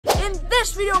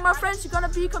this video, my friends, you're gonna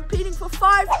be competing for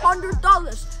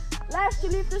 $500. Last to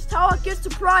leave this tower gets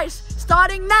the prize,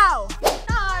 starting now.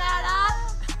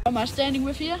 Am I standing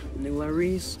with here? Nicolas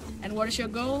Reese. And what is your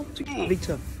goal?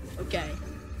 Victor. Okay.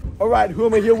 Alright, who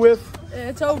am I here with?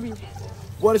 Toby.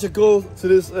 What is your goal to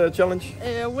this challenge?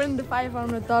 Win the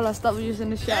 $500 that we use in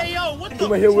the shop. Hey, yo, what who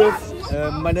am I here with?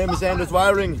 My name is Anders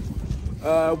Wiring.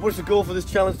 What's the goal for this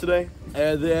challenge today?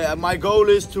 My goal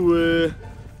is to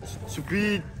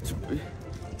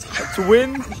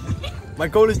win. My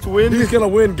goal is to win. He's gonna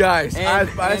win, guys.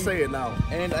 I say it now.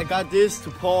 And I got this to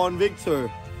pour on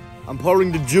Victor. I'm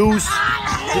pouring the juice,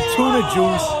 the tuna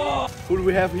juice. Who do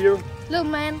we have here? Little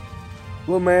man.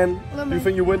 Little man. Do you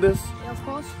think you win this? Yeah, of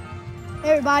course.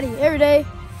 Everybody,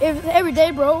 every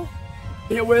day, bro.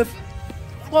 Here with?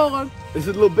 Florian. Is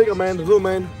it a little bigger man, the little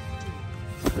man?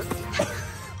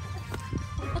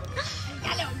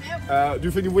 Do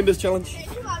you think you win this challenge?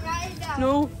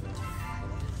 No.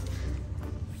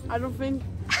 I don't think.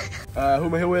 Who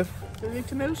am I here with?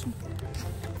 Victor Nielsen.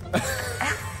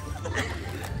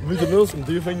 Victor Nielsen,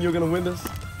 do you think you're gonna win this?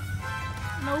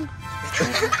 No.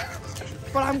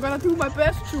 But I'm gonna do my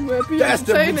best to be That's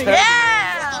entertaining.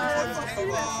 Yeah!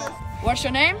 What's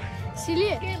your name?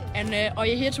 Silje. And are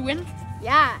you here to win?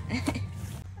 Yeah.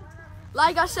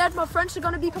 Like I said, my friends are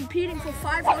gonna be competing for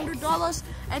 $500,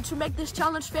 and to make this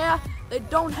challenge fair, they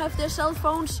don't have their cell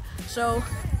phones. So,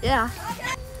 yeah.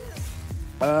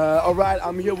 Alright,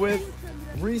 I'm here with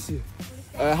Reese.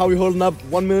 How are we holding up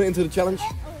 1 minute into the challenge?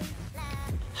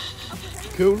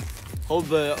 Cool. Hold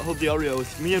the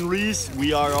Oreos. Me and Reese,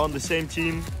 we are on the same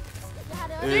team.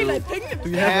 Do you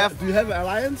have an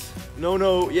alliance?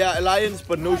 No, yeah, alliance,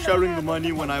 but no sharing the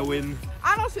money when I win.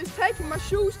 Anders is taking my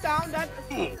shoes down. That.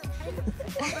 Hey!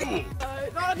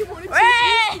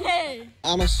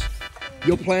 Anders,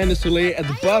 your plan is to lay at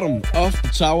the bottom of the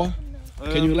tower.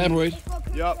 Can you elaborate?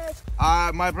 Yep.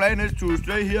 My plan is to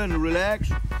stay here and relax,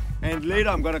 and later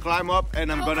I'm gonna climb up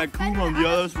and I'm gonna cool on the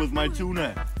others with my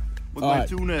tuna. My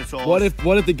tuna sauce. What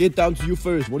if they get down to you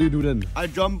first? What do you do then? I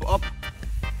jump up,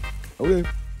 Okay.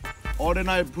 or then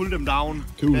I pull them down.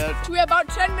 Cool. We're about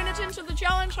 10 minutes into the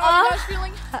challenge. How are you guys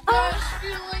feeling?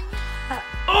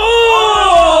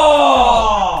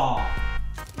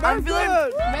 I'm feeling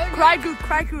quite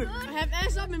good. I have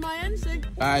ass up in my instinct.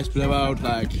 Guys, play about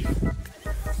like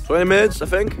 20 minutes, I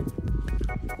think.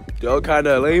 They're all kind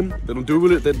of lame. They don't do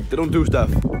it. They don't do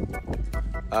stuff.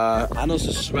 Anders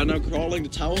is right now crawling the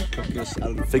tower because I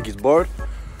don't think he's bored.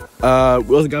 We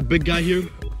also got big guy here.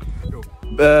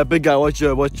 Big guy, what's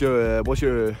your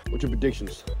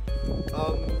predictions?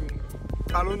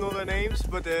 I don't know their names,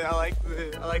 but I like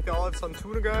the odds on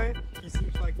Tuna guy. He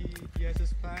seems like he has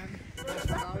his plan.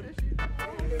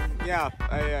 Yeah,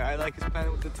 I like his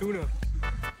plan with the tuna.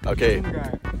 Okay, Tuna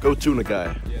guy. go tuna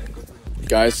guy.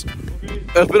 Guys,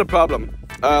 there's been a problem.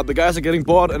 The guys are getting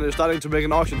bored and they're starting to make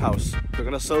an auction house. They're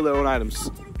gonna sell their own items.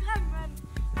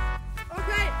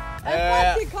 Okay.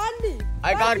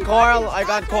 I got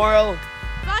Coral.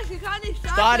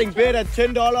 Starting bid at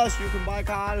 $10. You can buy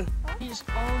Carl. He's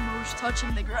almost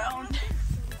touching the ground.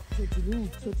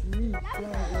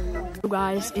 So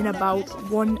guys, in about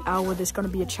 1 hour there's gonna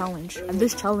be a challenge, and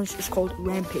this challenge is called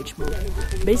Rampage Mode.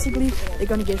 Basically, they're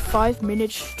gonna get 5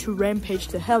 minutes to rampage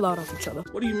the hell out of each other.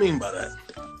 What do you mean by that?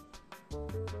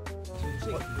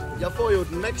 Jeg får jo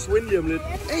den next win lige om lidt.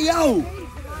 Hey yo!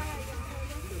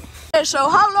 Okay, so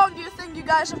how long do you think you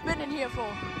guys have been in here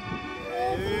for?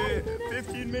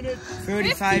 15 minutes.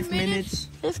 35 minutes.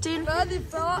 15?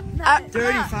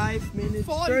 35 minutes.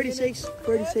 36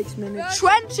 minutes.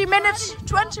 20 minutes?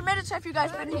 20 minutes have you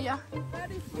guys been here?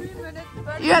 33 minutes.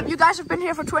 You guys have been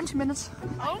here for 20 minutes?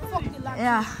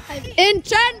 Yeah. In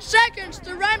 10 seconds,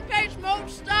 the rampage mode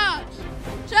starts.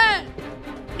 10,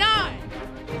 9,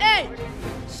 8,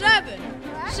 7,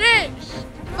 6,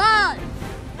 5,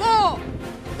 4,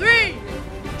 3,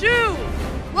 2,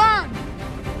 1.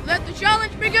 Let the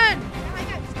challenge begin.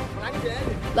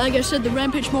 Like I said, the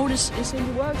rampage mode is in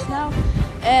the works now,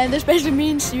 and this basically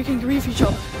means you can grief each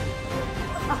other.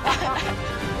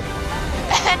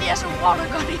 And he has a water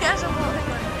gun. He has a water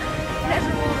gun. He has a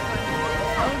water gun.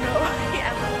 Oh no.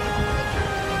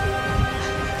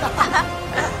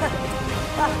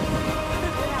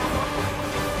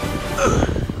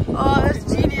 Oh, that's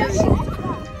genius.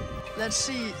 Let's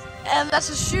see. And that's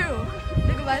a shoe.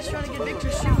 Nikolai's trying to get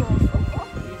Victor's shoe off.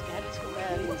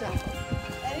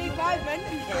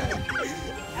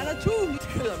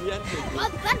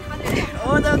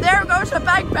 Oh, there goes a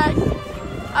backpack.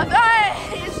 A guy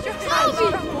is shooting a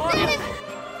lot of water.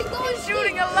 He's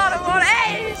shooting a lot of water.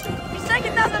 Hey, he's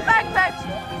taking down the backpacks.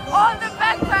 All the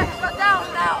backpacks are down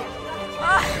now.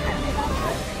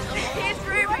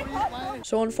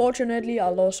 So unfortunately I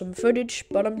lost some footage,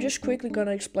 but I'm just quickly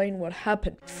gonna explain what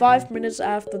happened. 5 minutes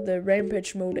after the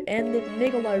rampage mode ended,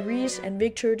 Nikolai, Reese and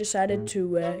Victor decided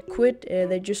to quit.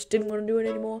 They just didn't want to do it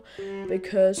anymore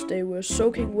because they were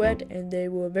soaking wet and they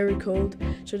were very cold.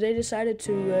 So they decided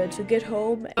to get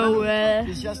home. So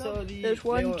there's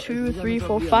 1, 2, 3,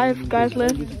 4, 5 guys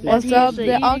left. What's up,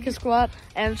 the Arca squad?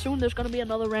 And soon there's gonna be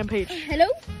another rampage. Hello?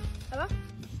 Hello?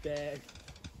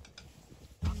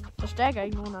 Der stakker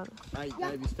ikke nogen af det.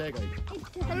 Nej, vi stakker ikke.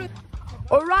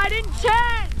 Alright, in 10,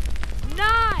 9,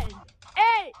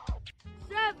 8,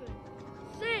 7,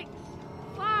 6,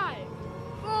 5,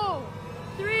 4,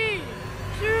 3,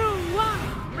 2, 1.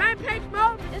 Rampage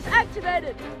mode is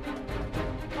activated.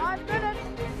 5 minutes.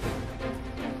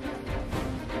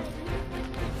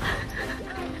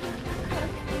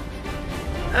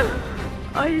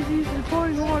 Oh, he's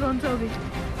pouring water on Toby.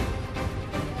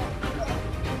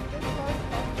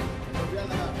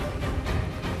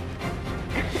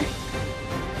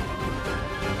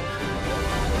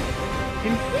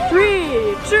 In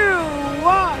 3, 2,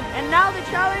 1, and now the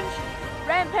challenge,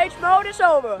 rampage mode is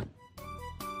over.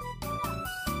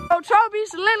 So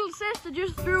Toby's little sister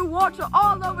just threw water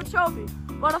all over Toby.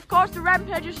 But of course the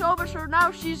rampage is over, so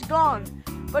now she's gone.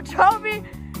 But Toby,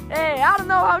 hey, I don't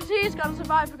know how he's gonna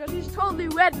survive because he's totally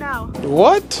wet now.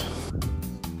 What?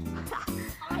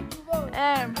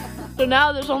 So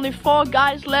now there's only 4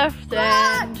 guys left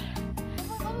and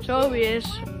Toby is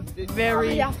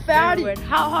very wet.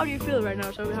 How do you feel right now,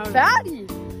 Toby? Færdig!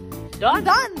 Done?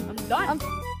 I'm done. I'm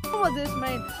with this,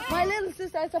 man. My little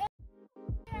sister is a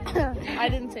I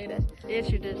didn't say that. Yes,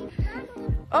 you did.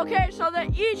 Okay, so they're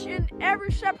each in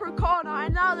every separate corner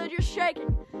and now they're just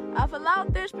shaking. I've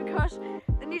allowed this because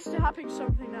there needs to happen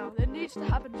something now. There needs to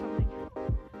happen something.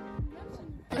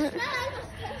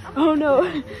 Oh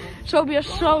no. Toby is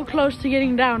so close to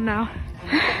getting down now.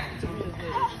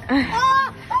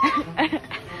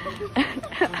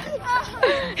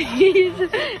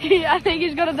 I think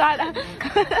he's gonna die now.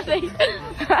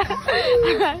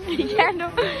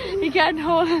 He can't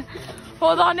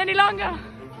hold on any longer.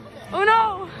 Oh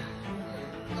no!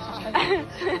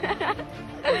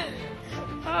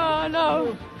 Oh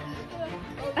no!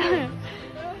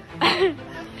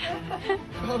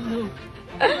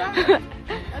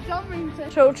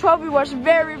 So Toby was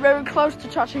very, very close to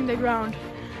touching the ground,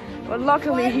 but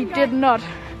luckily he did not.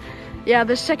 Yeah,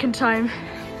 the second time.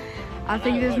 I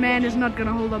think this man is not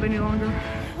gonna hold up any longer.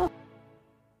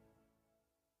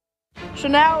 So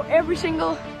now every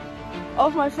single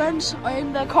of my friends are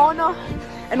in the corner,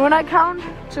 and when I count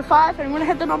to 5 and when I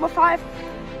hit the number 5,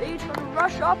 they each gonna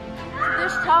rush up to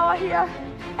this tower here,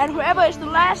 and whoever is the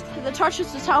last that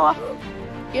touches the tower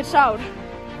gets out.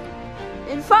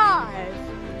 In 5,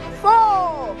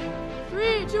 4,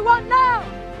 3, 2, 1, now!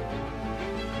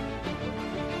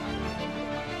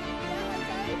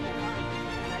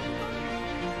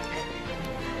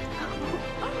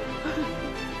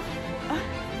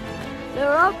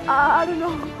 They're up, I don't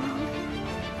know.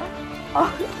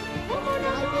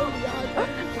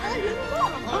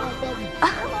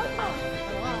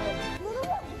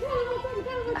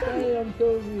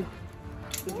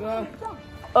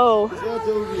 Oh.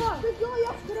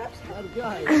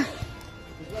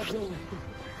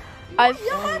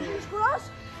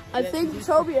 I think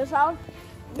Toby is out.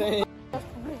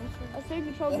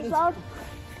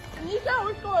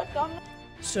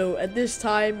 So at this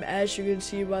time, as you can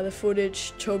see by the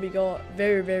footage, Toby got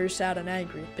very, very sad and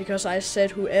angry because I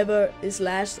said whoever is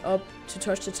last up to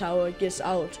touch the tower gets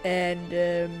out, and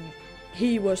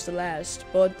he was the last.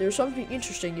 But there's something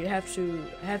interesting you have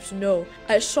to know.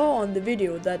 I saw on the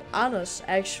video that Anders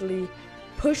actually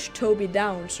pushed Toby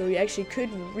down, so he actually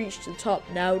couldn't reach the top.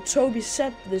 Now Toby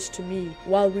said this to me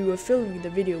while we were filming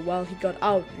the video, while he got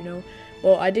out, you know.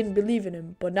 Well, I didn't believe in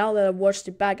him, but now that I watched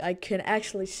it back, I can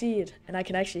actually see it and I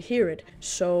can actually hear it.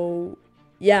 So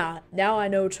yeah, now I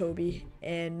know, Toby,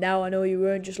 and now I know you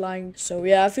weren't just lying. So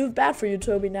yeah, I feel bad for you,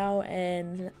 Toby, now,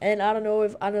 and I don't know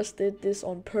if Anders did this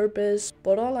on purpose,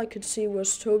 but all I could see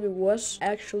was Toby was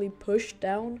actually pushed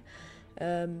down.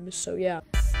 So yeah.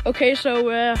 Okay,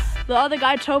 so the other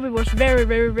guy, Toby, was very,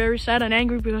 very, very sad and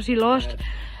angry because he lost.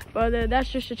 But that's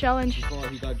just a challenge.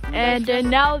 And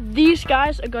now these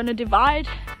guys are gonna divide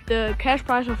the cash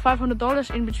prize of $500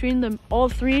 in between them, all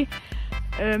 3.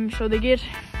 So they get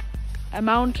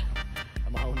amount.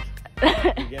 You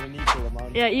get an equal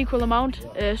amount. Yeah, equal amount.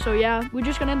 So yeah, we're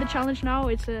just gonna end the challenge now.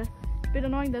 It's a bit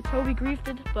annoying that Toby griefed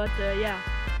it, but yeah.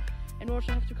 And we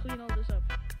also have to clean all this up.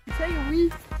 Take a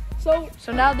week.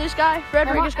 So now this guy,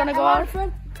 Frederick, is gonna go out.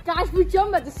 Guys, we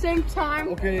jump at the same time.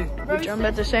 Okay. We jump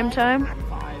at the same time.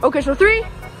 Okay, so 3,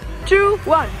 2,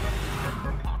 1.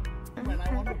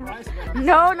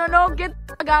 No, get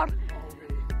the fuck out.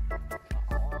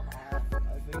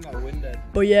 I think I win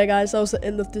that. But yeah guys, that was the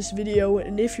end of this video,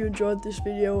 and if you enjoyed this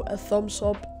video, a thumbs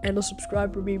up and a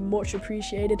subscribe would be much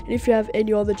appreciated. And if you have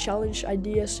any other challenge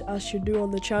ideas as you do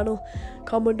on the channel,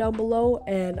 comment down below,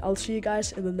 and I'll see you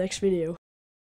guys in the next video.